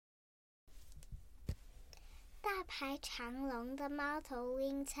排长龙的猫头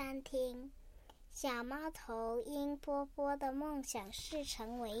鹰餐厅。小猫头鹰波波的梦想是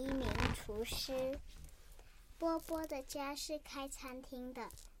成为一名厨师。波波的家是开餐厅的，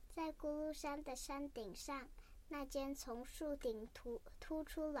在咕噜山的山顶上，那间从树顶凸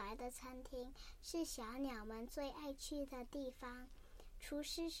出来的餐厅是小鸟们最爱去的地方。厨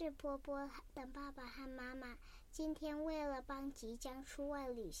师是波波的爸爸和妈妈，今天为了帮即将出外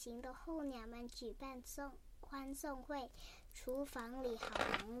旅行的候鸟们举办欢送会，厨房里好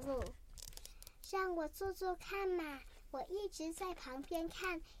忙碌。让我做做看嘛，我一直在旁边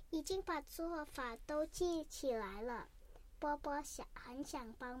看，已经把做法都记起来了。波波很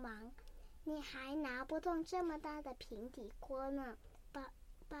想帮忙。你还拿不动这么大的平底锅呢，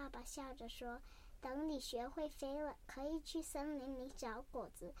爸爸笑着说，等你学会飞了，可以去森林里找果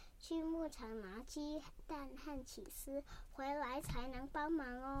子，去牧场拿鸡蛋和起司，回来才能帮忙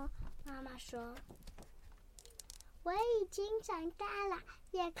哦。妈妈说，我已经长大了，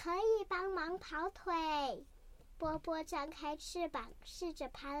也可以帮忙跑腿。波波张开翅膀，试着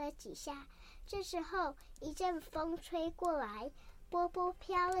拍了几下。这时候，一阵风吹过来，波波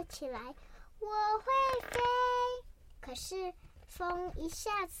飘了起来。我会飞，可是风一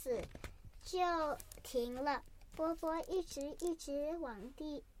下子就停了。波波一直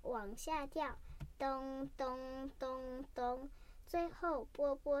往下掉，咚咚咚咚，最后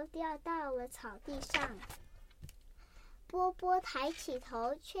波波掉到了草地上。波波抬起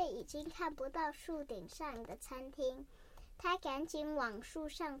头，却已经看不到树顶上的餐厅。他赶紧往树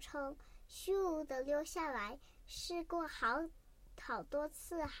上冲，咻地溜下来，试过好多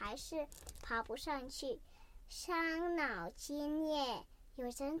次，还是爬不上去。伤脑筋耶！有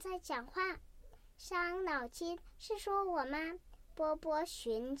人在讲话。伤脑筋是说我吗？波波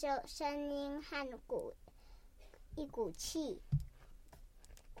循着声音和一股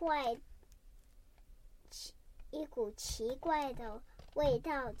奇怪的味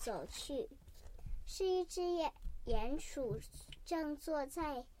道走去。是一只鼹鼠正坐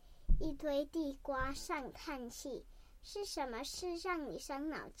在一堆地瓜上叹气。是什么事让你伤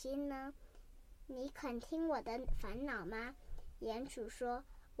脑筋呢？你肯听我的烦恼吗？鼹鼠说，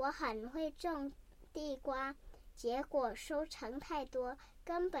我很会种地瓜，结果收成太多，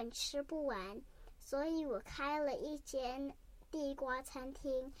根本吃不完，所以我开了一间地瓜餐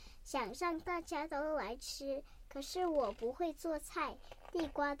厅，想让大家都来吃。可是我不会做菜，地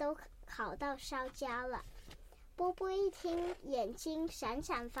瓜都烤到烧焦了。波波一听，眼睛闪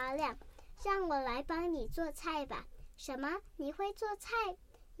闪发亮，让我来帮你做菜吧。什么？你会做菜？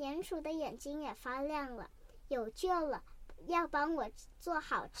鼹鼠的眼睛也发亮了，有救了，要帮我做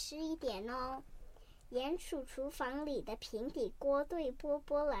好吃一点哦。鼹鼠厨房里的平底锅对波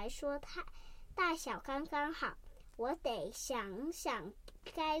波来说大小刚刚好，我得想想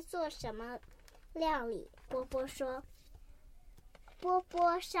该做什么料理。波波说。波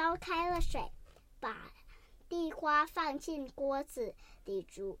波烧开了水，把地瓜放进锅子里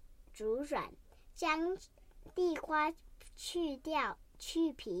煮软，将地瓜去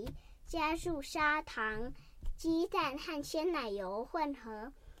皮，加入砂糖、鸡蛋和鲜奶油混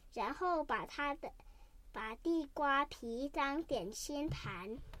合，然后把地瓜皮当点心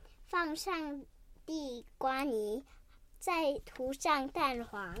盘，放上地瓜泥，再涂上蛋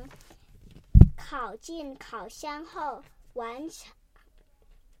黄，烤进烤箱后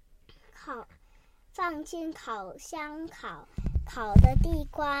放进烤箱烤的地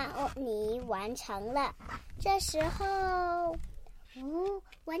瓜泥完成了。这时候，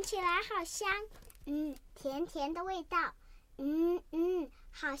闻起来好香，甜甜的味道，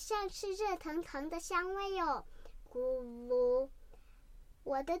好像是热腾腾的香味哦。咕噜，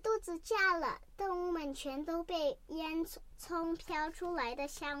我的肚子叫了，动物们全都被烟囱飘出来的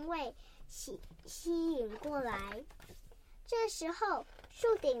香味吸引过来。这时候，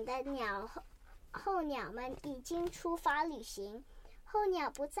树顶的候鸟们已经出发旅行。候鸟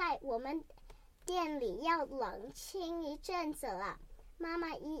不在，我们店里要冷清一阵子了。妈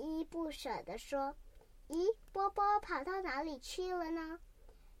妈依依不舍地说。咦，波波跑到哪里去了呢？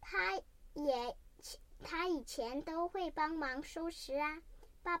他以前都会帮忙收拾啊。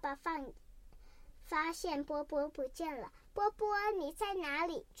爸爸发现波波不见了。波波，你在哪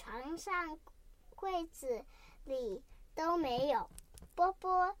里？床上、柜子里都没有。波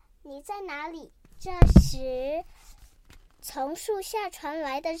波，你在哪里？这时，从树下传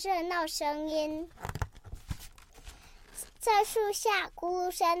来的热闹声音。在树下，咕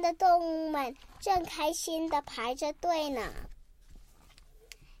噜山的动物们正开心地排着队呢。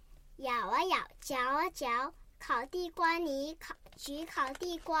咬啊咬，嚼啊嚼，烤地瓜泥焗烤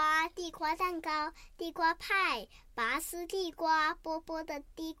地瓜、地瓜蛋糕、地瓜派、拔丝地瓜、波波的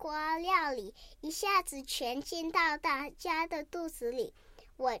地瓜料理一下子全进到大家的肚子里。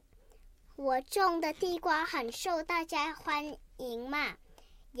我种的地瓜很受大家欢迎嘛。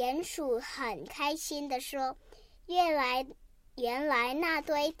鼹鼠很开心地说，原来那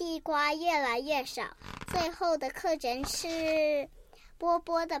堆地瓜越来越少。最后的客人是波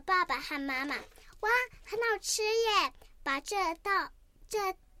波的爸爸和妈妈。哇，很好吃耶！把这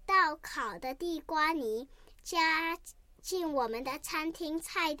道烤的地瓜泥加进我们的餐厅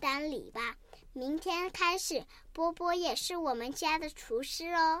菜单里吧。明天开始，波波也是我们家的厨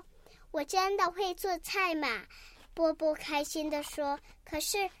师哦。我真的会做菜嘛？波波开心地说。可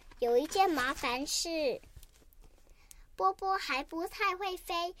是有一件麻烦事，波波还不太会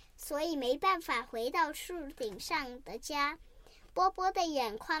飞，所以没办法回到树顶上的家。波波的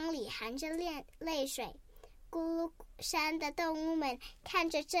眼眶里含着泪水。咕噜山的动物们看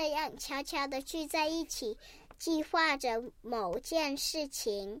着这样，悄悄地聚在一起，计划着某件事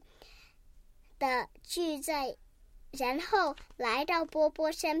情的然后来到波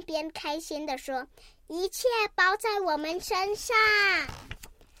波身边，开心地说，一切包在我们身上。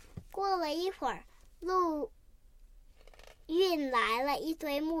过了一会儿，路运来了一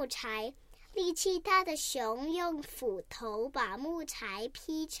堆木柴。力气大的熊用斧头把木柴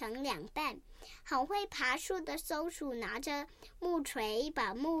劈成两半，很会爬树的松鼠拿着木锤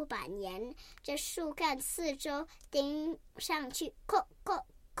把木板沿着树干四周钉上去，扣扣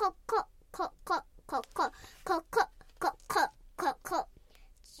扣扣扣扣扣扣扣扣扣扣扣扣，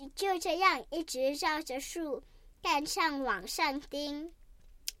就这样一直绕着树干上往上钉。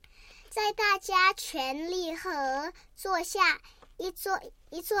在大家全力合作下，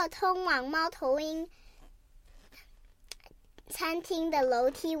一座通往猫头鹰餐厅的楼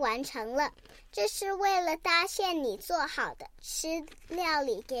梯完成了。这是为了搭建你做好的料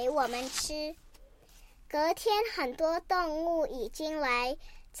理给我们吃。隔天，很多动物已经来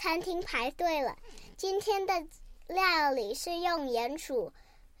餐厅排队了。今天的料理是用鼹鼠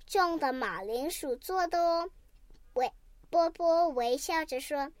种的马铃薯做的哦。波波微笑着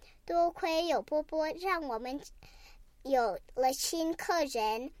说，多亏有波波，让我们有了新客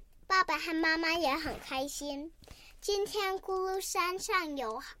人。爸爸和妈妈也很开心。今天咕噜山上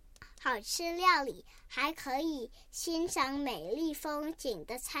有好吃料理，还可以欣赏美丽风景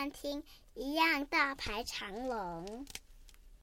的餐厅，一样大排长龙。